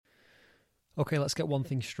Okay, let's get one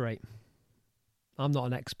thing straight. I'm not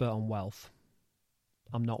an expert on wealth.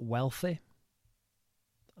 I'm not wealthy.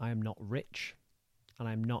 I am not rich. And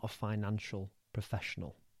I'm not a financial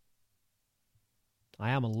professional. I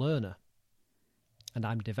am a learner. And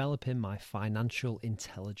I'm developing my financial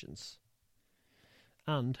intelligence.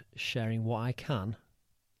 And sharing what I can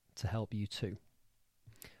to help you too.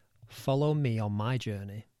 Follow me on my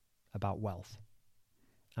journey about wealth.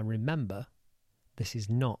 And remember, this is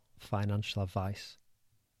not financial advice,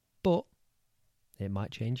 but it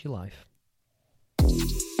might change your life.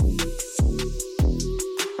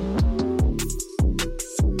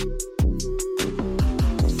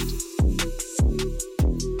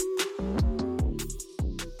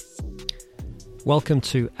 Welcome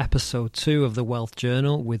to episode 2 of the Wealth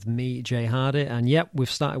Journal with me, Jay Hardy. And yep, we've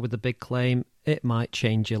started with the big claim, it might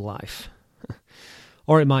change your life.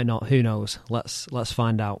 Or it might not, who knows? Let's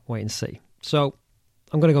find out, wait and see. So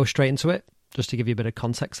I'm going to go straight into it. Just to give you a bit of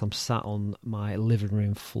context, I'm sat on my living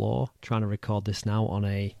room floor trying to record this now on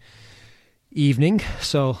a evening.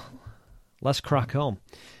 So let's crack on.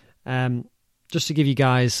 Just to give you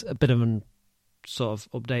guys a bit of an sort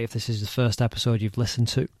of update, if this is the first episode you've listened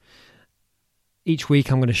to. Each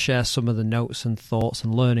week I'm going to share some of the notes and thoughts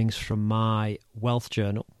and learnings from my wealth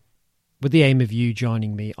journal with the aim of you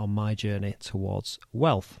joining me on my journey towards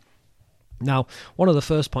wealth. Now, one of the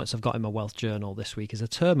first points I've got in my wealth journal this week is a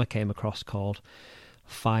term I came across called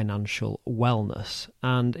financial wellness.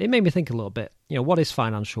 And it made me think a little bit, what is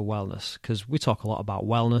financial wellness? Because we talk a lot about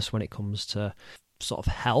wellness when it comes to sort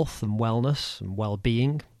of health and wellness and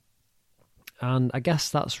well-being. And I guess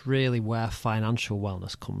that's really where financial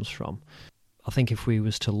wellness comes from. I think if we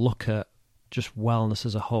was to look at just wellness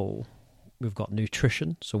as a whole, we've got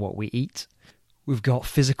nutrition, so what we eat. We've got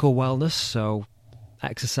physical wellness, so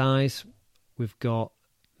exercise. We've got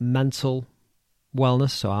mental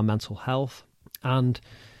wellness, so our mental health. And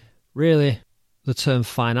really, the term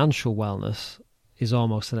financial wellness is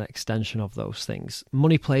almost an extension of those things.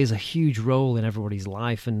 Money plays a huge role in everybody's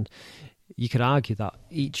life, and you could argue that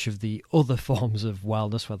each of the other forms of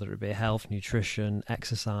wellness, whether it be health, nutrition,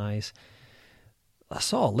 exercise, are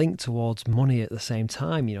sort of linked towards money at the same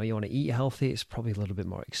time. You want to eat healthy, it's probably a little bit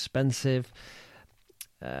more expensive.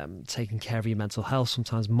 Taking care of your mental health,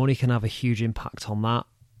 sometimes money can have a huge impact on that.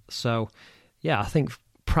 So, yeah, I think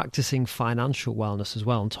practicing financial wellness as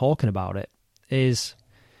well and talking about it is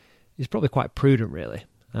probably quite prudent, really.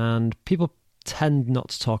 And people tend not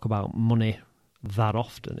to talk about money that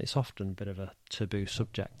often. It's often a bit of a taboo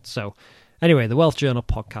subject. So, anyway, the Wealth Journal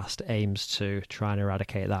podcast aims to try and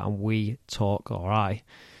eradicate that, and we talk, or I,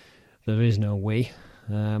 there is no we,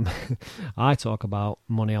 I talk about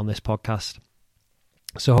money on this podcast.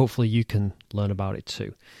 So hopefully you can learn about it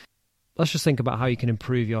too. Let's just think about how you can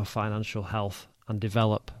improve your financial health and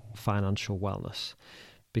develop financial wellness,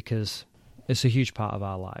 because it's a huge part of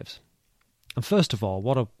our lives. And first of all,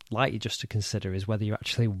 what I'd like you just to consider is whether you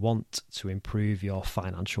actually want to improve your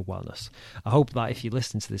financial wellness. I hope that if you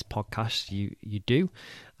listen to this podcast, you do,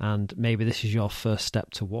 and maybe this is your first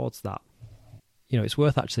step towards that. It's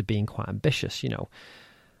worth actually being quite ambitious.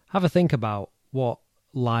 Have a think about what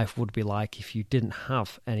life would be like if you didn't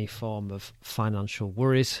have any form of financial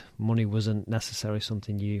worries. Money wasn't necessarily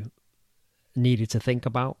something you needed to think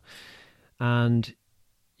about, and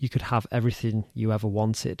you could have everything you ever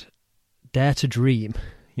wanted. Dare to dream.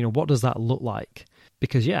 What does that look like?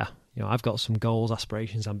 Because I've got some goals,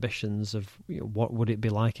 aspirations, ambitions of what would it be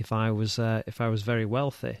like if I was very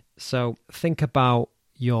wealthy. So think about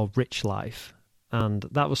your rich life, and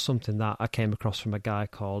that was something that I came across from a guy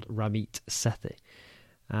called Ramit Sethi.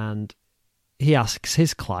 And he asks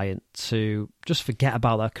his client to just forget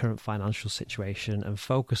about their current financial situation and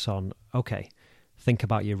focus on, okay, think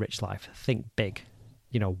about your rich life. Think big.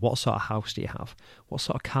 What sort of house do you have? What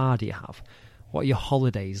sort of car do you have? What are your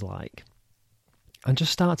holidays like? And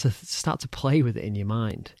just start to play with it in your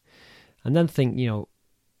mind. And then think,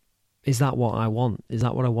 is that what I want? Is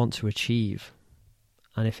that what I want to achieve?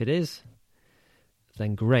 And if it is,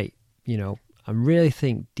 then great. And really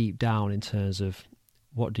think deep down in terms of,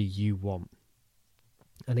 what do you want?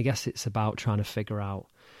 And I guess it's about trying to figure out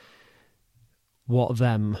what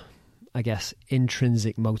them,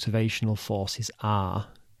 intrinsic motivational forces are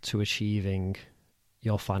to achieving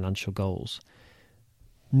your financial goals.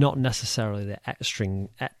 Not necessarily the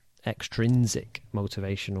extrinsic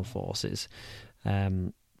motivational forces,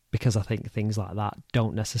 because I think things like that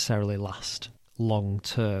don't necessarily last long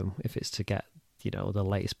term. If it's to get the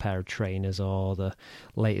latest pair of trainers or the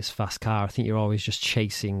latest fast car, I think you're always just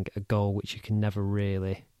chasing a goal which you can never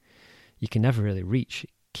really reach. It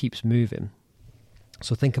keeps moving.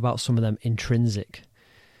 So think about some of them intrinsic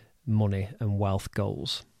money and wealth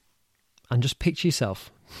goals. And just picture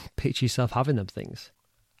yourself having them things.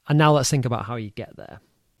 And now let's think about how you get there.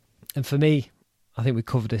 And for me, I think we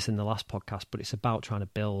covered this in the last podcast, but it's about trying to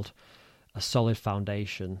build a solid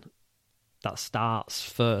foundation that starts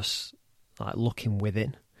first, like looking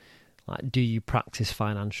within. Like, do you practice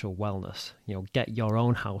financial wellness? Get your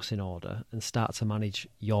own house in order and start to manage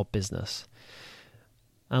your business.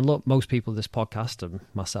 And look, most people in this podcast, and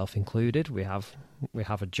myself included, we have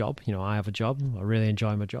a job. I have a job. I really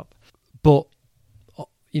enjoy my job. But,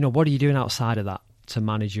 what are you doing outside of that to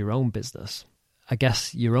manage your own business? I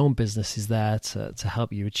guess your own business is there to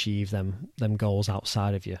help you achieve them goals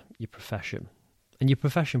outside of your profession. And your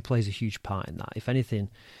profession plays a huge part in that. If anything,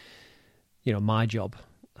 my job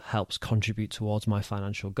helps contribute towards my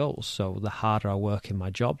financial goals. So the harder I work in my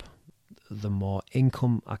job, the more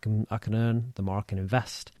income I can earn, the more I can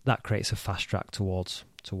invest. That creates a fast track towards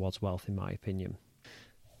wealth, in my opinion.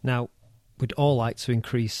 Now, we'd all like to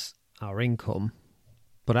increase our income,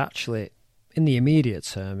 but actually, in the immediate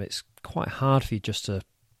term, it's quite hard for you just to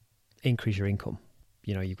increase your income.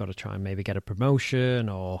 You've got to try and maybe get a promotion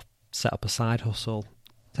or set up a side hustle.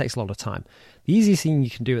 It takes a lot of time. The easiest thing you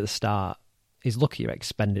can do at the start is look at your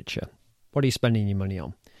expenditure. What are you spending your money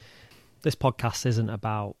on? This podcast isn't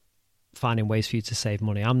about finding ways for you to save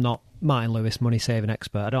money. I'm not Martin Lewis, money saving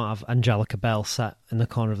expert. I don't have Angelica Bell sat in the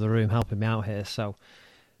corner of the room helping me out here. So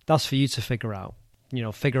that's for you to figure out.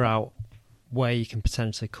 Figure out where you can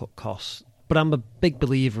potentially cut costs. But I'm a big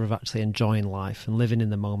believer of actually enjoying life and living in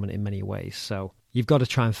the moment in many ways. So you've got to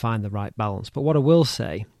try and find the right balance. But what I will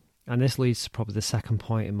say, and this leads to probably the second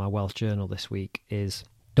point in my wealth journal this week, is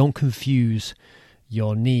don't confuse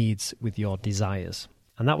your needs with your desires.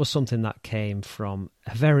 And that was something that came from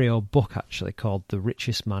a very old book, actually, called The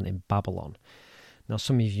Richest Man in Babylon. Now,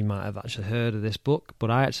 some of you might have actually heard of this book,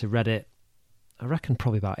 but I actually read it, I reckon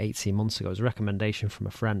probably about 18 months ago. It was a recommendation from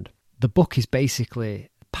a friend. The book is basically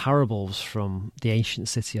parables from the ancient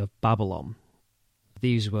city of Babylon.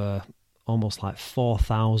 These were almost like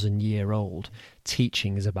 4,000-year-old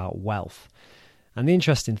teachings about wealth. And the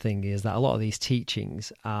interesting thing is that a lot of these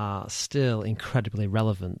teachings are still incredibly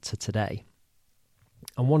relevant to today.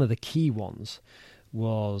 And one of the key ones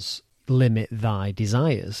was limit thy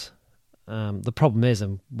desires. The problem is,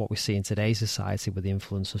 and what we see in today's society with the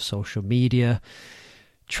influence of social media,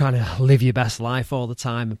 trying to live your best life all the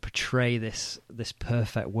time and portray this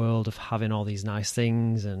perfect world of having all these nice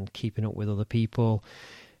things and keeping up with other people,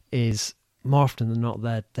 is more often than not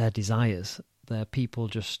their desires. They're people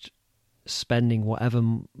just spending whatever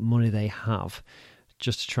money they have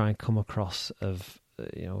just to try and come across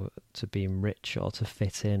to being rich or to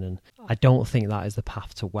fit in. And I don't think that is the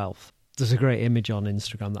path to wealth. There's a great image on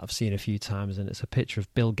Instagram that I've seen a few times, and it's a picture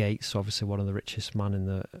of Bill Gates, obviously one of the richest men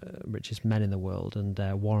in the world, and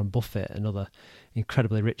Warren Buffett, another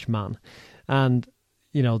incredibly rich man. And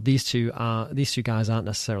these two guys aren't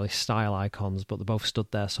necessarily style icons, but they both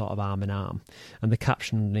stood there sort of arm in arm. And the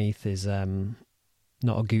caption underneath is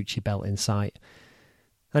not a Gucci belt in sight.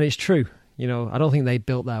 And it's true. I don't think they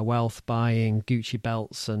built their wealth buying Gucci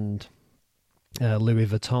belts and Louis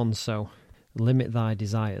Vuitton. So limit thy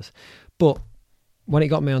desires. But when it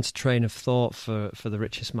got me onto train of thought for The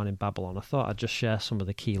Richest Man in Babylon, I thought I'd just share some of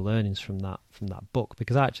the key learnings from that book,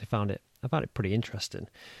 because I actually found it pretty interesting.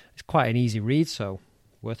 It's quite an easy read, so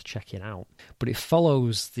worth checking out. But it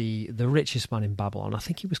follows the richest man in Babylon. I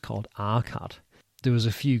think he was called Arkad. There was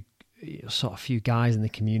a few guys in the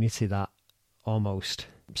community that almost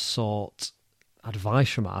sought advice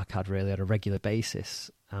from Arkad really on a regular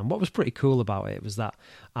basis. And what was pretty cool about it was that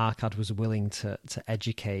Arkad was willing to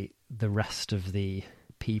educate the rest of the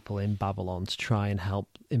people in Babylon to try and help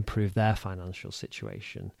improve their financial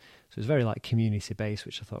situation. So it was very like community based,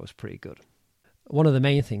 which I thought was pretty good. One of the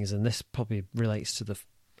main things, and this probably relates to the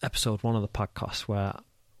episode 1 of the podcast where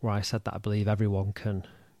I said that I believe everyone can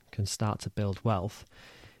start to build wealth,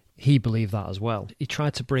 he believed that as well. He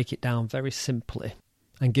tried to break it down very simply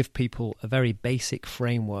and give people a very basic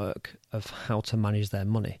framework of how to manage their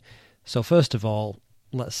money. So first of all,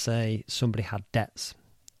 let's say somebody had debts,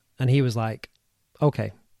 and he was like,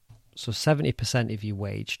 okay, so 70% of your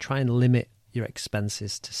wage, try and limit your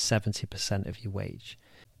expenses to 70% of your wage.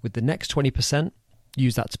 With the next 20%,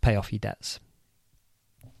 use that to pay off your debts.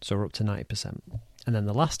 So we're up to 90%. And then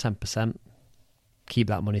the last 10%, keep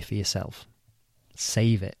that money for yourself.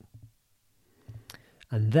 Save it.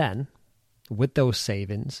 And then, with those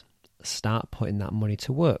savings, start putting that money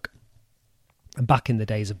to work. And back in the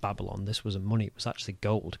days of Babylon, this wasn't money, it was actually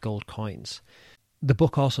gold coins. The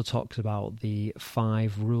book also talks about the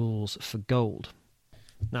 5 rules for gold.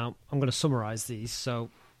 Now, I'm going to summarize these.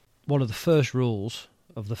 So, one of the first rules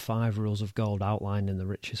of the 5 rules of gold outlined in The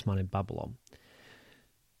Richest Man in Babylon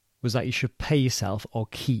was that you should pay yourself or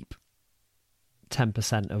keep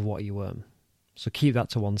 10% of what you earn. So keep that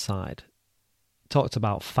to one side. Talked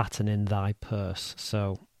about fattening thy purse.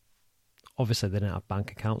 So obviously they didn't have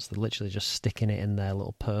bank accounts. They're literally just sticking it in their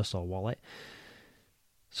little purse or wallet.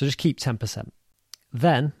 So just keep 10%.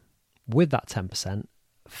 Then, with that 10%,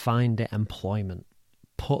 find it employment.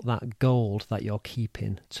 Put that gold that you're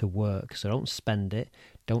keeping to work. So don't spend it.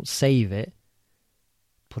 Don't save it.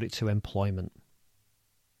 Put it to employment.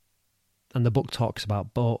 And the book talks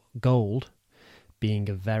about gold being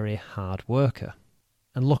a very hard worker.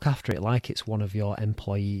 And look after it like it's one of your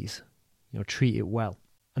employees. Treat it well.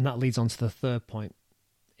 And that leads on to the third point,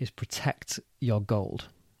 is protect your gold.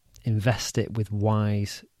 Invest it with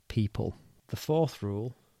wise people. The fourth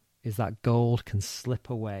rule is that gold can slip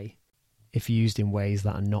away if used in ways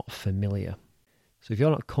that are not familiar. So if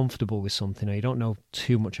you're not comfortable with something or you don't know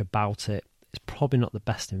too much about it, it's probably not the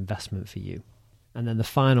best investment for you. And then the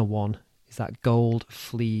final one is that gold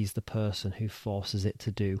flees the person who forces it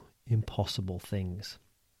to do impossible things.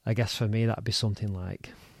 I guess for me that'd be something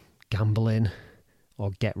like gambling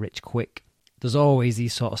or get rich quick. There's always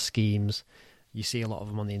these sort of schemes. You see a lot of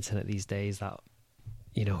them on the internet these days that,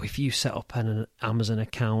 if you set up an Amazon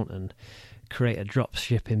account and create a drop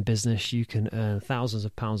shipping business, you can earn thousands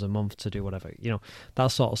of pounds a month to do whatever. That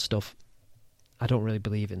sort of stuff I don't really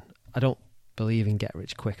believe in. I don't believe in get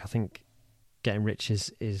rich quick. I think getting rich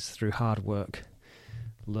is through hard work,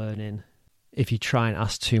 learning. If you try and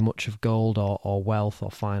ask too much of gold or wealth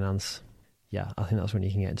or finance, I think that's when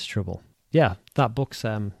you can get into trouble. Yeah, that book's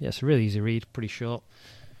it's a really easy read, pretty short,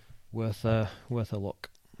 worth a look.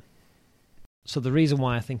 So the reason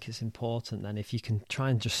why I think it's important then, if you can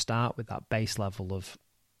try and just start with that base level of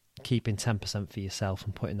keeping 10% for yourself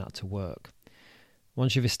and putting that to work,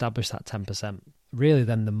 once you've established that 10%, really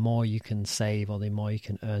then the more you can save or the more you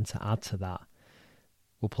can earn to add to that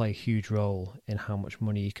will play a huge role in how much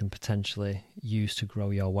money you can potentially use to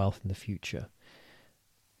grow your wealth in the future.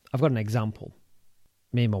 I've got an example.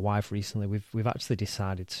 Me and my wife recently, we've actually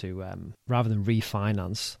decided to, rather than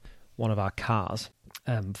refinance one of our cars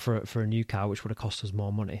for a new car, which would have cost us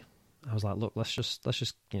more money, I was like, look, let's just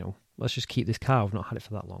keep this car. We've not had it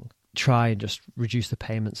for that long. Try and just reduce the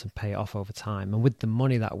payments and pay it off over time. And with the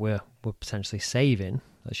money that we're potentially saving,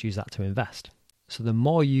 let's use that to invest. So the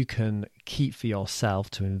more you can keep for yourself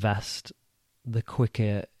to invest, the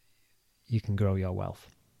quicker you can grow your wealth.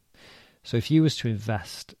 So if you was to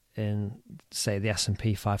invest in, say, the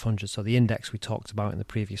S&P 500, so the index we talked about in the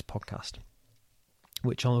previous podcast,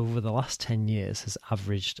 which over the last 10 years has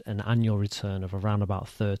averaged an annual return of around about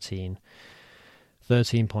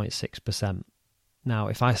 13.6%. Now,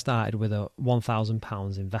 if I started with a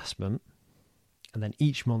 £1,000 investment, and then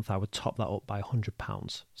each month I would top that up by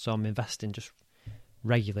 £100. So I'm investing just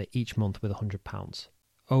regularly each month with £100.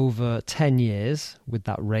 Over 10 years, with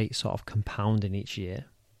that rate sort of compounding each year,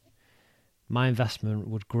 my investment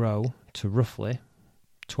would grow to roughly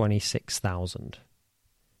 26,000.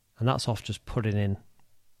 And that's off just putting in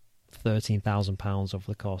 £13,000 over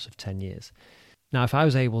the course of 10 years. Now, if I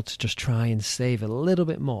was able to just try and save a little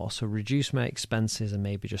bit more, so reduce my expenses and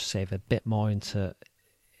maybe just save a bit more into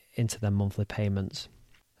their monthly payments,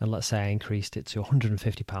 and let's say I increased it to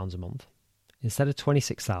 £150 a month, instead of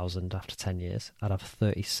 26,000 after 10 years, I'd have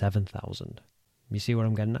 37,000. You see what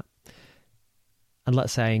I'm getting at? And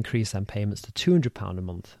let's say I increase them payments to £200 a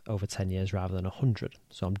month over 10 years rather than 100.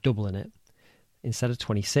 So I'm doubling it. Instead of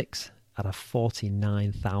 26, I'd have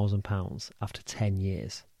 £49,000 after 10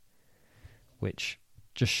 years, which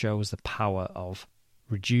just shows the power of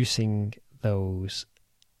reducing those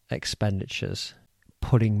expenditures,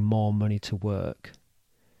 putting more money to work,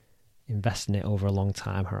 investing it over a long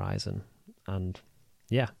time horizon, and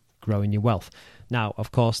growing your wealth. Now,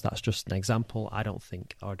 of course, that's just an example. I don't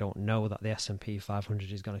think or don't know that the S&P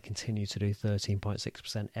 500 is going to continue to do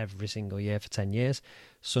 13.6% every single year for 10 years.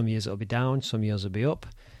 Some years it'll be down, some years it'll be up.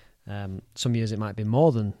 Some years it might be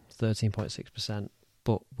more than 13.6%,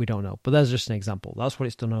 but we don't know. But there's just an example. That's what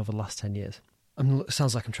it's done over the last 10 years. It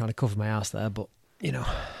sounds like I'm trying to cover my ass there, but,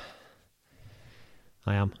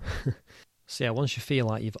 I am. So once you feel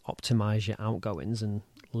like you've optimized your outgoings and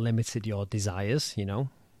limited your desires,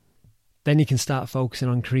 then you can start focusing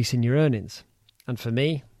on increasing your earnings. And for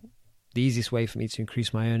me, the easiest way for me to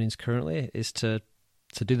increase my earnings currently is to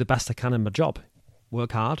do the best I can in my job.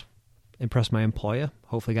 Work hard, impress my employer,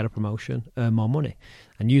 hopefully get a promotion, earn more money,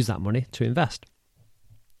 and use that money to invest.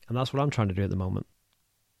 And that's what I'm trying to do at the moment.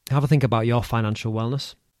 Have a think about your financial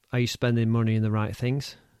wellness. Are you spending money in the right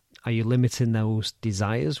things? Are you limiting those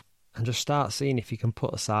desires? and just start seeing if you can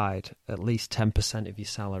put aside at least 10% of your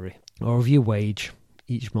salary or of your wage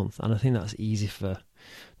each month. And I think that's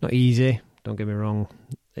not easy, don't get me wrong,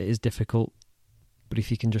 it is difficult, but if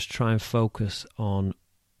you can just try and focus on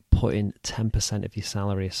putting 10% of your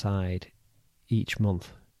salary aside each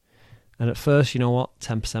month. And at first, you know what,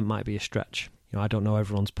 10% might be a stretch. I don't know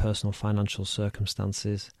everyone's personal financial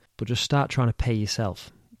circumstances, but just start trying to pay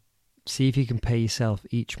yourself. See if you can pay yourself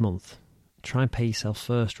each month. Try and pay yourself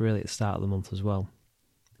first, really, at the start of the month as well.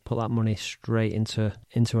 Put that money straight into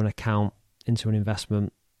an account, into an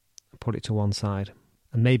investment, put it to one side.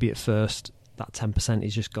 And maybe at first, that 10%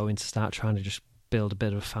 is just going to start trying to just build a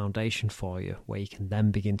bit of a foundation for you where you can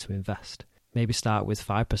then begin to invest. Maybe start with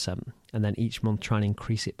 5% and then each month try and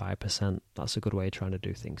increase it by 1%. That's a good way of trying to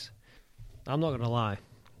do things. I'm not going to lie,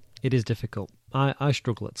 it is difficult. I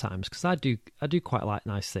struggle at times because I do quite like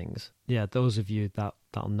nice things. Yeah, those of you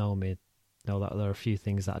that'll know me know that there are a few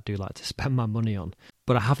things that I do like to spend my money on.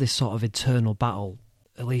 But I have this sort of internal battle,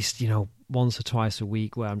 at least, once or twice a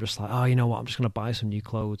week, where I'm just like, oh, you know what, I'm just going to buy some new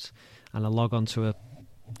clothes. And I log onto a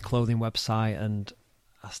clothing website and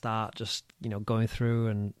I start just, going through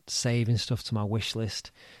and saving stuff to my wish list.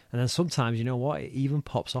 And then sometimes, you know what, it even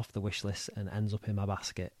pops off the wish list and ends up in my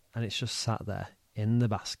basket. And it's just sat there in the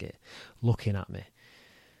basket looking at me.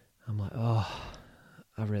 I'm like, oh,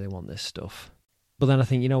 I really want this stuff. But then I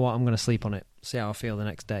think, you know what, I'm going to sleep on it, see how I feel the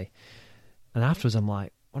next day. And afterwards I'm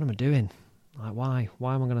like, what am I doing? Like, why?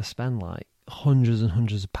 Why am I going to spend like hundreds and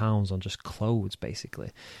hundreds of pounds on just clothes,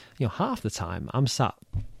 basically? Half the time I'm sat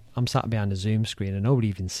behind a Zoom screen and nobody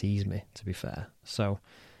even sees me, to be fair. So,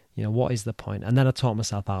 what is the point? And then I talk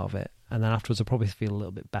myself out of it. And then afterwards I probably feel a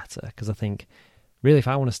little bit better because I think, really, if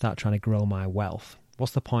I want to start trying to grow my wealth,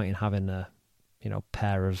 what's the point in having a,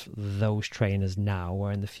 pair of those trainers now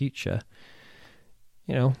or in the future?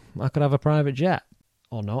 I could have a private jet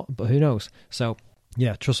or not, but who knows? So,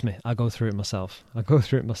 yeah, trust me, I go through it myself.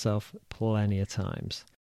 Plenty of times.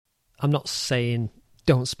 I'm not saying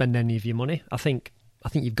don't spend any of your money. I think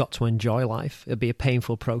you've got to enjoy life. It'd be a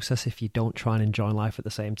painful process if you don't try and enjoy life at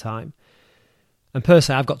the same time. And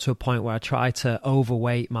personally, I've got to a point where I try to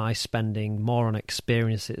overweight my spending more on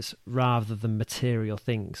experiences rather than material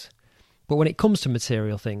things. But when it comes to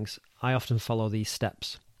material things, I often follow these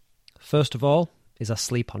steps. First of all is I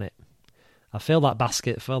sleep on it. I fill that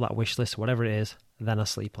basket, fill that wish list, whatever it is, then I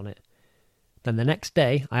sleep on it. Then the next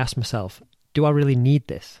day, I ask myself, do I really need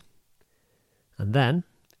this? And then,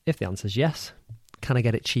 if the answer is yes, can I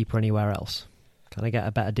get it cheaper anywhere else? Can I get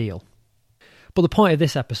a better deal? But the point of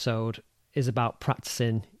this episode is about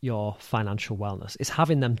practicing your financial wellness. It's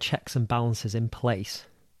having them checks and balances in place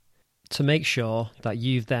to make sure that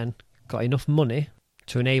you've then got enough money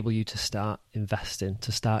to enable you to start investing,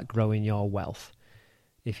 to start growing your wealth.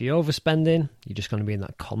 If you're overspending, you're just going to be in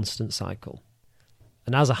that constant cycle.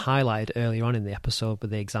 And as I highlighted earlier on in the episode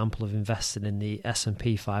with the example of investing in the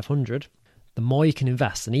S&P 500, the more you can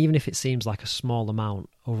invest, and even if it seems like a small amount,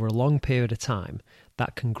 over a long period of time,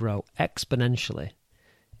 that can grow exponentially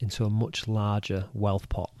into a much larger wealth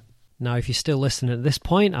pot. Now, if you're still listening at this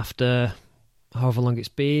point after however long it's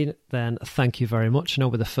been, then thank you very much. I know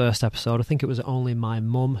with the first episode, I think it was only my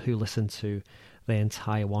mum who listened to the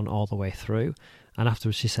entire one all the way through. And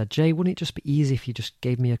afterwards she said, Jay, wouldn't it just be easy if you just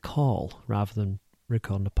gave me a call rather than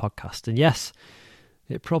recording a podcast? And yes,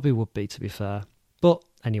 it probably would be, to be fair. But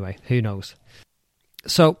anyway, who knows?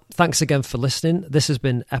 So thanks again for listening. This has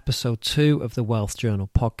been episode 2 of the Wealth Journal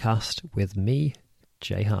podcast with me,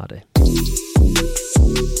 Jay Hardy.